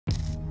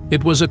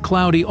It was a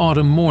cloudy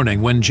autumn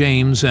morning when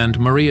James and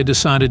Maria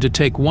decided to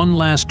take one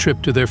last trip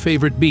to their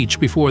favorite beach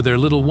before their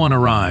little one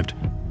arrived.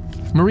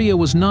 Maria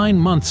was 9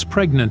 months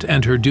pregnant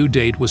and her due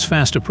date was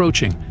fast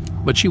approaching,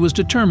 but she was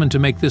determined to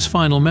make this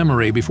final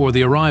memory before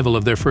the arrival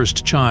of their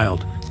first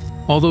child.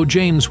 Although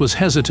James was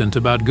hesitant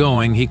about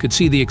going, he could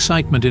see the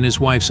excitement in his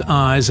wife's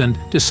eyes and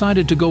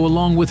decided to go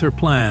along with her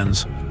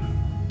plans.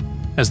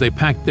 As they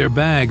packed their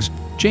bags,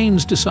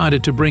 James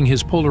decided to bring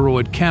his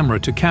Polaroid camera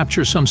to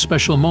capture some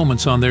special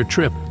moments on their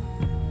trip.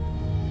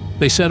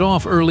 They set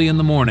off early in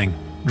the morning,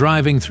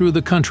 driving through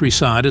the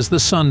countryside as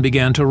the sun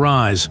began to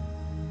rise.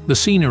 The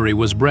scenery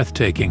was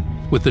breathtaking,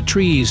 with the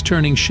trees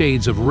turning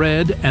shades of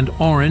red and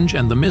orange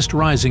and the mist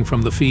rising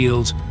from the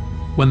fields.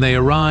 When they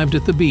arrived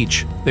at the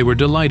beach, they were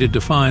delighted to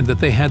find that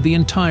they had the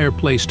entire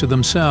place to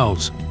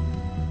themselves.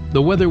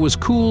 The weather was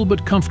cool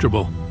but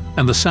comfortable,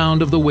 and the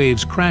sound of the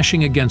waves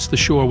crashing against the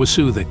shore was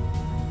soothing.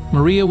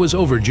 Maria was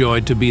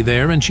overjoyed to be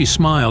there, and she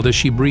smiled as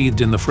she breathed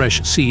in the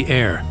fresh sea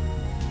air.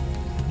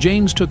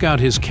 James took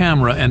out his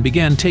camera and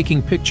began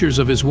taking pictures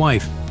of his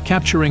wife,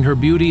 capturing her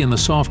beauty in the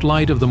soft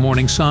light of the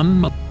morning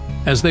sun.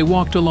 As they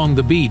walked along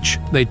the beach,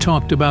 they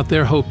talked about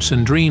their hopes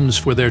and dreams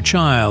for their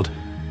child,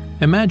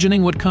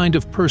 imagining what kind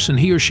of person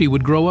he or she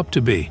would grow up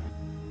to be.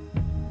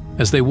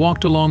 As they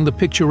walked along the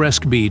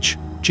picturesque beach,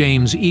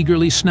 James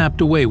eagerly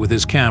snapped away with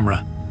his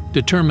camera,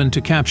 determined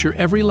to capture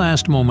every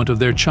last moment of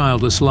their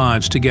childless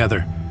lives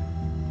together.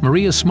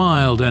 Maria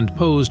smiled and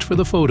posed for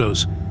the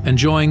photos,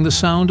 enjoying the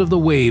sound of the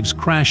waves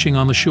crashing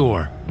on the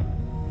shore.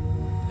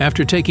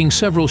 After taking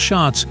several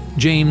shots,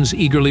 James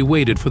eagerly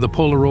waited for the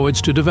Polaroids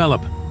to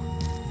develop.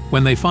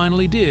 When they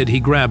finally did,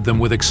 he grabbed them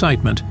with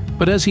excitement,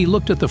 but as he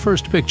looked at the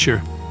first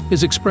picture,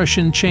 his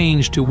expression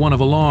changed to one of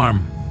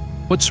alarm.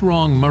 "What's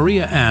wrong?"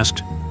 Maria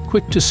asked,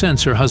 quick to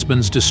sense her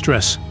husband's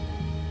distress.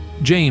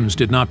 James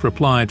did not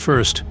reply at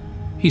first.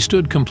 He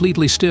stood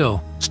completely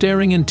still,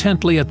 staring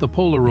intently at the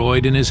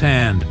Polaroid in his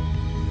hand.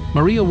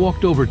 Maria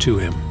walked over to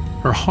him,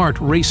 her heart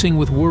racing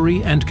with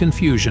worry and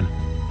confusion,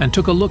 and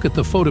took a look at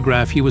the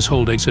photograph he was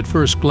holding. At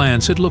first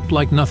glance, it looked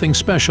like nothing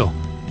special,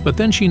 but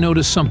then she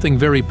noticed something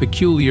very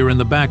peculiar in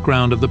the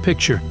background of the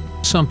picture,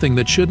 something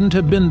that shouldn't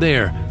have been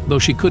there. Though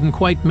she couldn't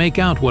quite make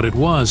out what it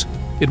was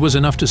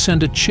enough to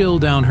send a chill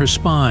down her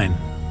spine.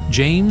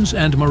 James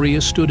and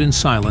Maria stood in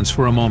silence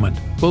for a moment,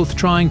 both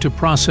trying to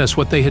process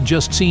what they had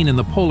just seen in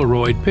the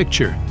Polaroid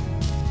picture.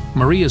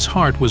 Maria's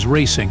heart was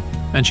racing,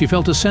 and she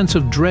felt a sense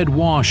of dread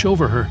wash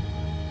over her.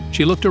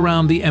 She looked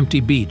around the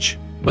empty beach,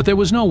 but there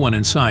was no one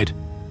in sight.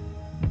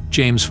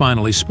 James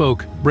finally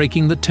spoke,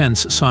 breaking the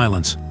tense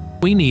silence.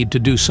 "We need to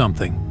do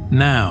something,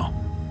 now."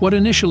 What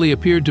initially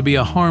appeared to be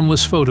a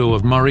harmless photo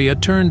of Maria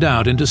turned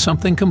out into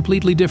something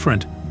completely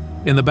different.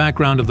 In the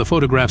background of the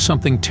photograph,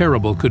 something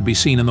terrible could be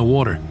seen in the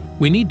water.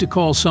 "We need to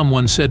call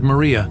someone," said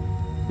Maria,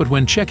 but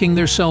when checking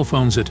their cell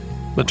phones it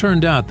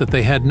turned out that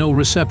they had no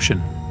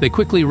reception. They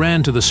quickly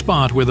ran to the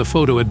spot where the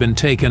photo had been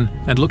taken,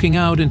 and looking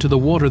out into the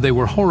water they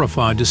were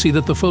horrified to see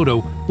that the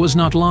photo was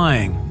not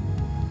lying.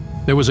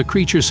 There was a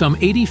creature some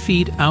 80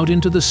 feet out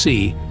into the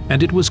sea,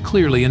 and it was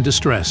clearly in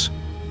distress.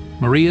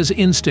 Maria's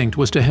instinct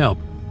was to help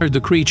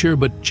the creature,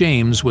 but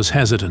James was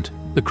hesitant.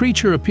 The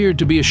creature appeared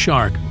to be a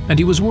shark, and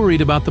he was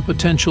worried about the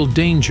potential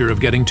danger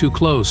of getting too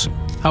close.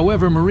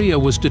 However, Maria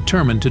was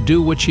determined to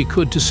do what she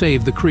could to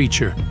save the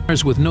creature.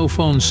 With no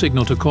phone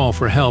signal to call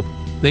for help,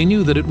 they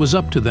knew that it was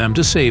up to them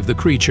to save the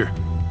creature.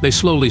 They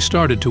slowly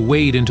started to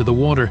wade into the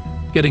water,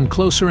 getting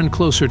closer and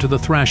closer to the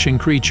thrashing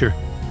creature.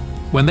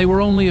 When they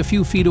were only a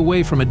few feet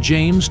away from it,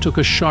 James took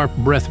a sharp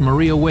breath.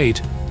 "Maria,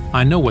 wait.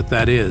 I know what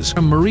that is."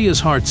 Maria's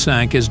heart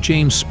sank as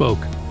James spoke.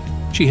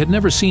 She had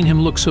never seen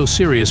him look so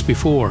serious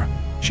before.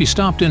 She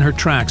stopped in her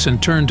tracks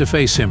and turned to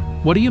face him.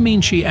 "What do you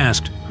mean?" she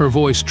asked, her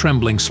voice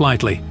trembling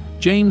slightly.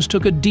 James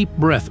took a deep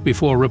breath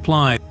before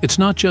replying. "It's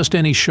not just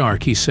any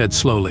shark," he said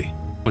slowly.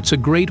 "It's a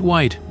great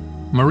white."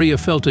 Maria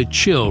felt a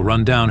chill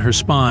run down her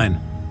spine.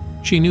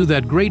 She knew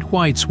that great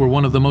whites were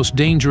one of the most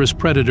dangerous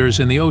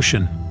predators in the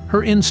ocean.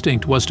 Her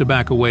instinct was to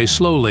back away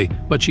slowly,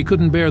 but she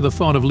couldn't bear the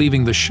thought of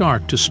leaving the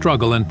shark to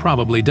struggle and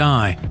probably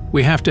die.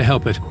 "We have to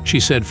help it,"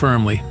 she said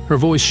firmly, her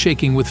voice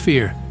shaking with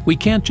fear. "We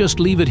can't just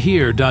leave it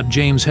here."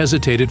 James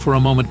hesitated for a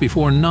moment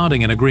before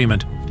nodding in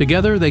agreement.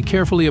 Together they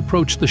carefully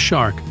approached the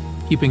shark,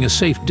 keeping a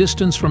safe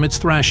distance from its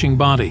thrashing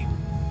body.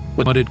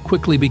 But it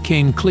quickly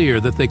became clear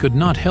that they could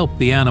not help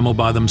the animal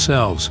by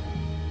themselves.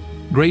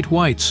 Great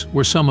whites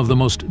were some of the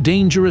most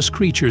dangerous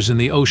creatures in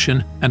the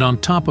ocean, and on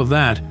top of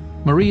that,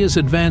 Maria's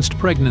advanced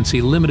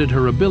pregnancy limited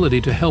her ability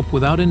to help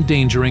without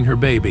endangering her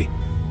baby.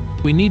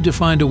 "We need to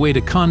find a way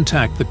to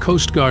contact the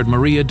Coast Guard,"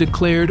 Maria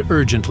declared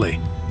urgently.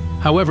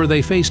 However,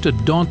 they faced a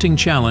daunting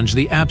challenge.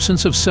 The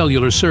absence of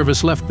cellular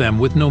service left them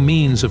with no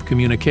means of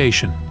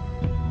communication.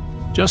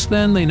 Just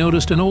then they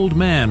noticed an old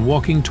man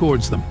walking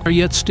towards them,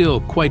 yet still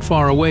quite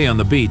far away on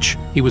the beach.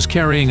 He was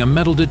carrying a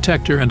metal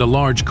detector and a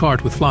large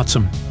cart with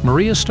flotsam.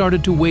 Maria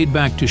started to wade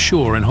back to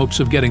shore in hopes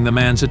of getting the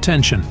man's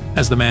attention.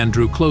 As the man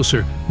drew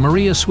closer,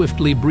 Maria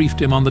swiftly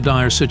briefed him on the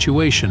dire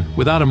situation.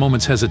 Without a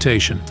moment's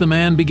hesitation, the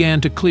man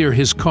began to clear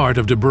his cart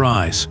of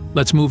debris.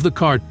 "Let's move the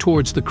cart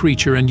towards the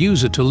creature and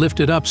use it to lift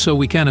it up so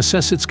we can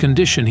assess its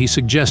condition," he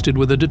suggested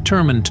with a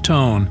determined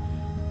tone.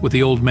 With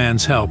the old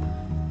man's help,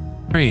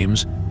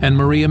 James and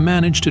Maria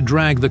managed to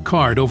drag the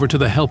cart over to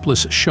the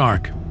helpless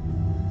shark.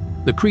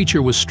 The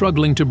creature was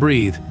struggling to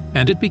breathe,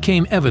 and it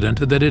became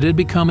evident that it had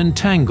become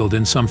entangled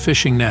in some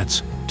fishing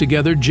nets.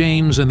 Together,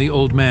 James and the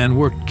old man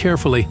worked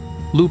carefully,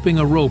 looping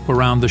a rope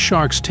around the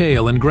shark's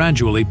tail and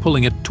gradually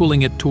pulling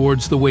it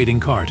towards the waiting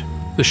cart.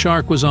 The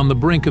shark was on the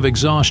brink of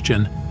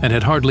exhaustion and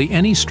had hardly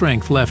any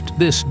strength left.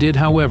 This did,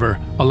 however,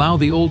 allow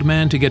the old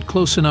man to get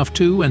close enough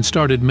to and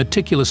started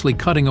meticulously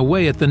cutting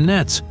away at the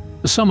nets,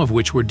 some of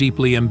which were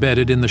deeply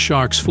embedded in the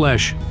shark's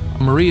flesh.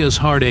 Maria's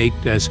heart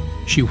ached as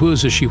she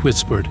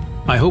whispered,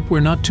 "I hope we're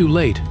not too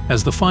late,"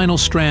 as the final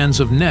strands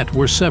of net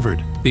were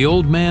severed. The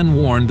old man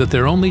warned that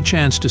their only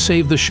chance to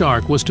save the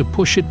shark was to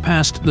push it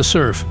past the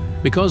surf,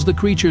 because the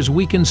creature's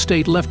weakened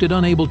state left it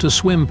unable to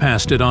swim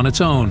past it on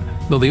its own,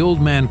 though the old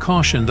man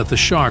cautioned that the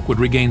shark would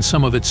regain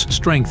some of its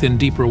strength in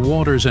deeper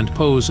waters and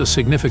pose a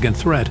significant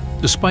threat.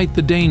 Despite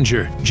the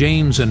danger,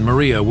 James and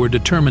Maria were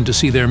determined to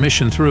see their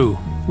mission through.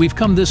 "We've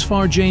come this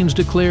far," James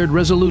declared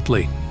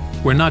resolutely.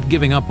 "We're not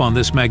giving up on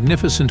this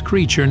magnificent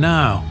creature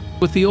now."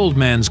 With the old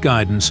man's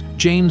guidance,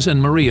 James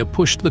and Maria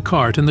pushed the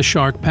cart and the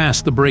shark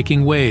past the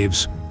breaking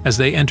waves. As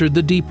they entered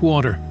the deep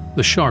water,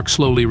 the shark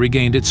slowly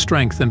regained its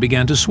strength and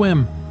began to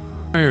swim.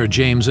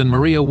 James and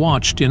Maria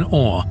watched in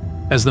awe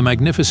as the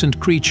magnificent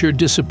creature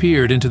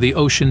disappeared into the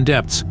ocean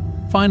depths,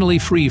 finally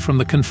free from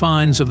the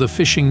confines of the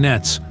fishing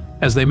nets.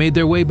 As they made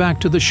their way back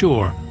to the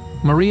shore,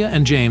 Maria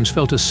and James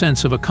felt a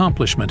sense of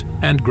accomplishment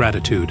and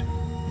gratitude.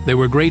 They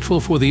were grateful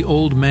for the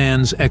old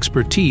man's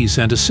expertise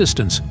and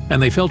assistance,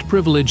 and they felt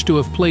privileged to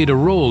have played a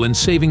role in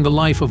saving the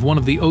life of one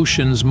of the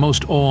ocean's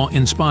most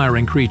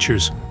awe-inspiring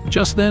creatures.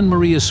 Just then,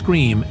 Maria's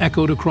scream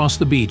echoed across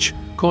the beach,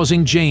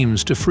 causing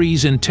James to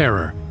freeze in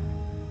terror.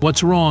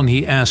 "What's wrong?"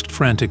 he asked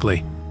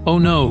frantically. "Oh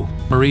no,"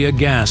 Maria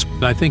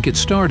gasped. "I think it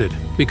started."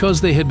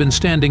 Because they had been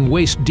standing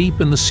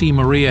waist-deep in the sea,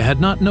 Maria had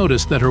not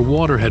noticed that her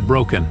water had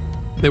broken.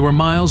 They were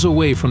miles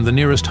away from the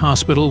nearest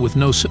hospital with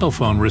no cell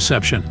phone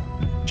reception.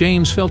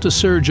 James felt a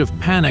surge of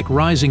panic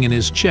rising in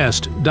his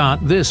chest.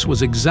 This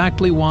was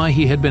exactly why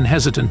he had been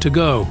hesitant to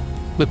go.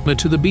 But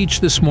to the beach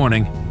this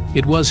morning,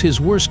 it was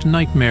his worst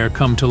nightmare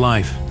come to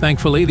life.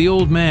 Thankfully, the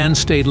old man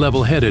stayed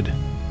level-headed.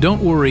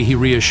 "Don't worry," he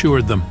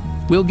reassured them.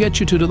 "We'll get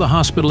you to the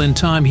hospital in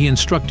time." He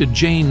instructed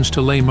James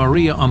to lay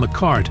Maria on the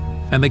cart,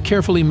 and they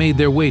carefully made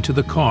their way to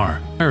the car.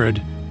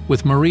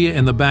 With Maria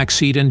in the back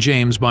seat and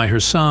James by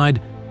her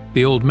side,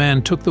 the old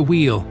man took the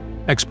wheel,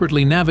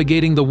 expertly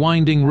navigating the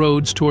winding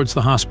roads towards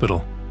the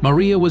hospital.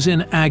 Maria was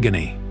in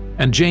agony,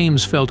 and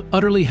James felt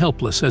utterly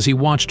helpless as he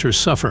watched her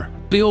suffer.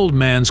 The old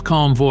man's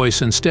calm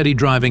voice and steady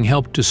driving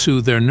helped to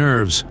soothe their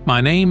nerves.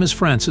 "My name is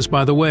Francis,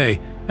 by the way,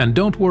 and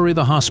don't worry,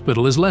 the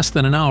hospital is less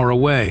than an hour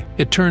away."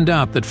 It turned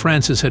out that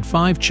Francis had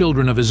 5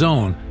 children of his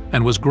own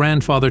and was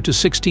grandfather to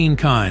 16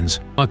 kinds.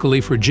 Luckily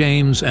for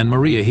James and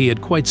Maria, he had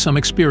quite some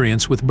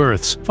experience with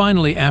births.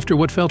 Finally, after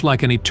what felt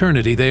like an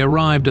eternity, they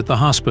arrived at the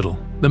hospital.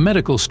 The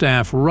medical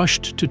staff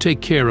rushed to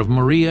take care of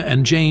Maria,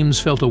 and James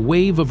felt a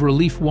wave of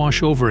relief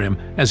wash over him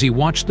as he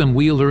watched them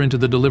wheel her into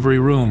the delivery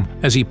room.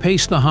 As he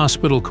paced the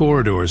hospital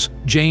corridors,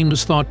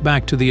 James thought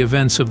back to the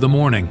events of the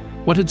morning.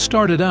 What had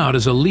started out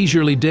as a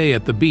leisurely day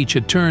at the beach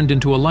had turned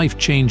into a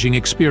life-changing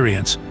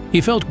experience. He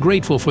felt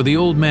grateful for the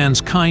old man's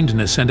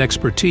kindness and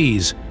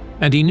expertise,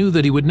 and he knew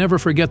that he would never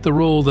forget the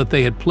role that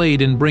they had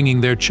played in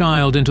bringing their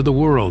child into the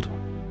world.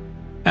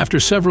 After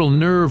several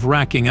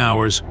nerve-wracking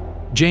hours,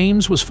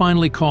 James was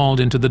finally called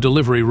into the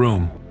delivery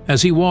room.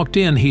 As he walked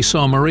in, he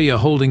saw Maria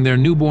holding their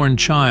newborn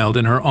child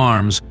in her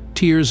arms,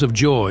 tears of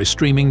joy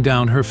streaming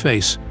down her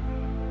face.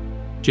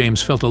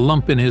 James felt a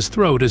lump in his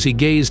throat as he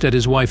gazed at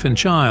his wife and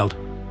child.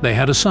 They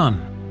had a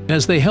son.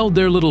 As they held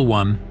their little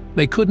one,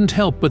 they couldn't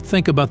help but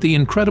think about the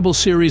incredible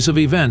series of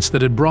events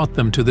that had brought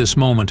them to this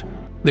moment.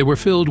 They were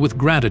filled with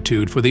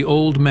gratitude for the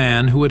old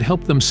man who had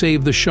helped them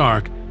save the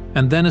shark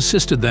and then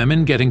assisted them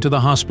in getting to the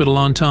hospital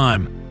on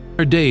time.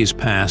 Their days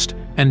passed,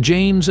 and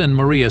James and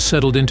Maria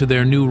settled into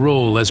their new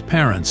role as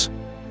parents.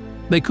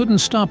 They couldn't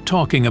stop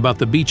talking about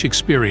the beach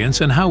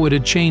experience and how it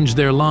had changed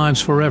their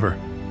lives forever.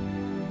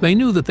 They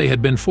knew that they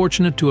had been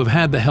fortunate to have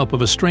had the help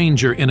of a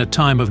stranger in a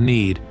time of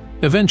need.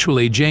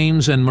 Eventually,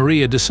 James and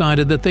Maria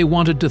decided that they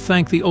wanted to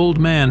thank the old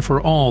man for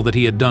all that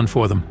he had done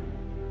for them.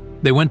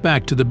 They went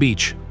back to the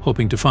beach,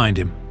 hoping to find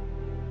him.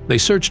 They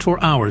searched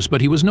for hours,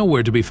 but he was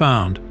nowhere to be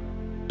found.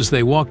 As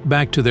they walked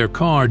back to their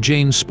car,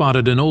 James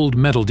spotted an old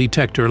metal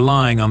detector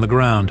lying on the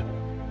ground.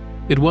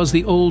 It was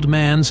the old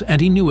man's,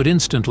 and he knew it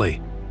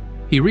instantly.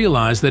 He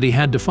realized that he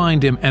had to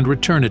find him and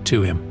return it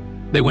to him.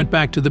 They went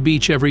back to the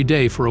beach every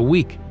day for a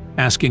week,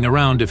 asking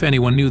around if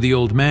anyone knew the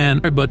old man,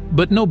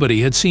 but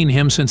nobody had seen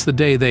him since the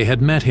day they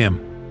had met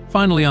him.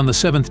 Finally, on the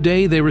 7th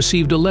day, they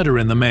received a letter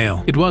in the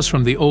mail. It was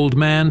from the old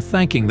man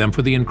thanking them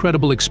for the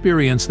incredible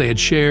experience they had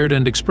shared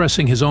and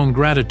expressing his own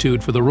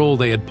gratitude for the role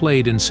they had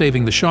played in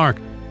saving the shark.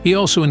 He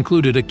also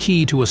included a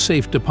key to a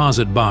safe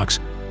deposit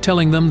box,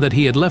 telling them that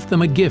he had left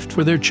them a gift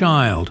for their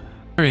child.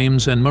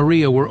 James and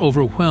Maria were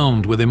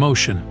overwhelmed with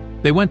emotion.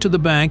 They went to the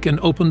bank and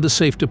opened the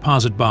safe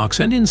deposit box,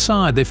 and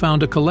inside they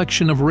found a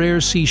collection of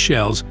rare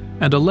seashells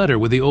and a letter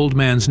with the old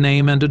man's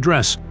name and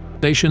address.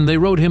 They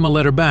wrote him a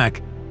letter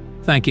back,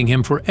 thanking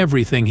him for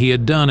everything he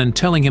had done and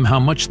telling him how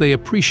much they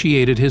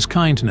appreciated his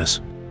kindness.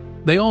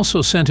 They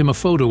also sent him a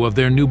photo of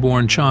their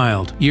newborn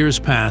child. Years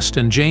passed,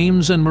 and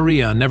James and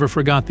Maria never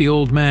forgot the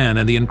old man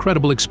and the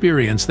incredible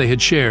experience they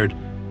had shared.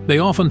 They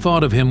often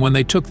thought of him when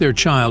they took their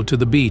child to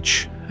the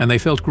beach, and they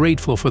felt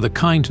grateful for the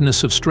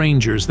kindness of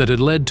strangers that had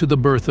led to the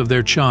birth of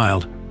their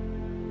child.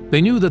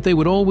 They knew that they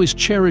would always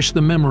cherish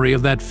the memory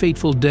of that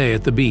fateful day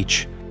at the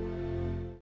beach,